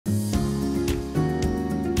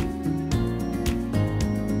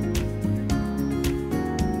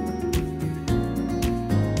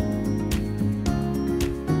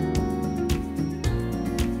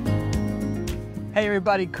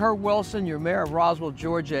everybody, Kurt Wilson, your mayor of Roswell,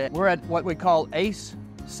 Georgia. We're at what we call ACE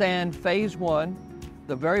Sand Phase 1,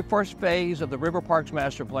 the very first phase of the River Parks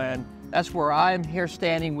Master Plan. That's where I'm here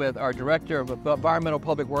standing with our Director of Environmental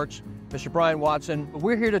Public Works, Mr. Brian Watson.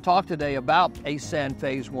 We're here to talk today about ACE Sand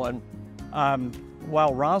Phase 1.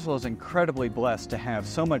 While Roswell is incredibly blessed to have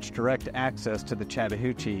so much direct access to the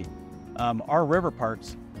Chattahoochee, our river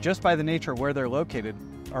parks, just by the nature of where they're located,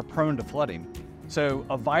 are prone to flooding. So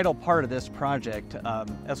a vital part of this project,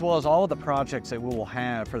 as well as all of the projects that we will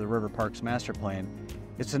have for the River Parks Master Plan,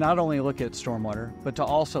 is to not only look at stormwater, but to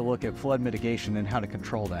also look at flood mitigation and how to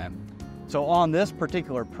control that. So on this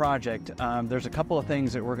particular project, there's a couple of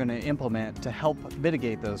things that we're going to implement to help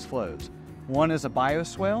mitigate those flows. One is a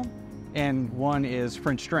bioswale, and one is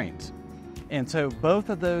French drains. And so both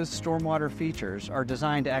of those stormwater features are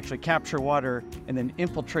designed to actually capture water and then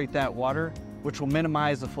infiltrate that water, which will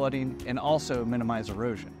minimize the flooding and also minimize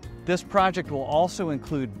erosion. This project will also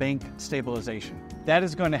include bank stabilization. That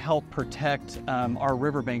is going to help protect our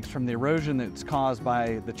riverbanks from the erosion that's caused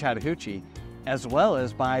by the Chattahoochee, as well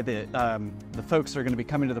as by the folks that are going to be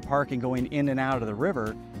coming to the park and going in and out of the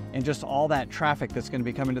river, and just all that traffic that's going to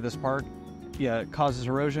be coming to this park causes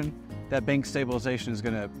erosion. That bank stabilization is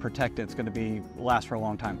going to protect it. It's going to last for a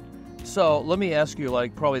long time. So let me ask you,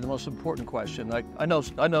 probably the most important question. I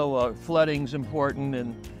know flooding's important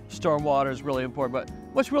and stormwater is really important, but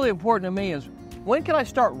what's really important to me is, when can I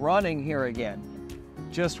start running here again?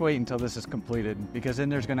 Just wait until this is completed, because then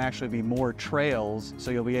there's going to actually be more trails, so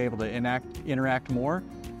you'll be able to interact more.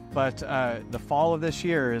 But the fall of this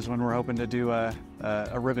year is when we're hoping to do a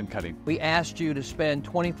ribbon cutting. We asked you to spend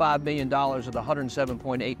 $25 million of the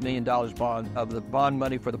 $107.8 million bond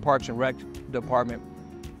money for the Parks and Rec Department,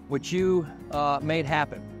 which you made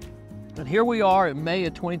happen. And here we are in May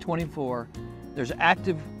of 2024. There's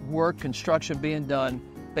active work, construction being done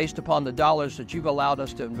based upon the dollars that you've allowed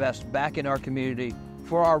us to invest back in our community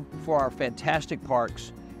for our fantastic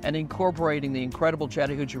parks and incorporating the incredible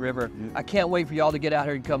Chattahoochee River. I can't wait for y'all to get out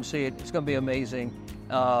here and come see it. It's going to be amazing.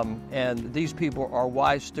 And these people are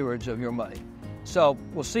wise stewards of your money. So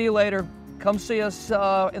we'll see you later. Come see us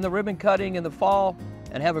in the ribbon cutting in the fall,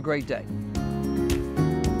 and have a great day.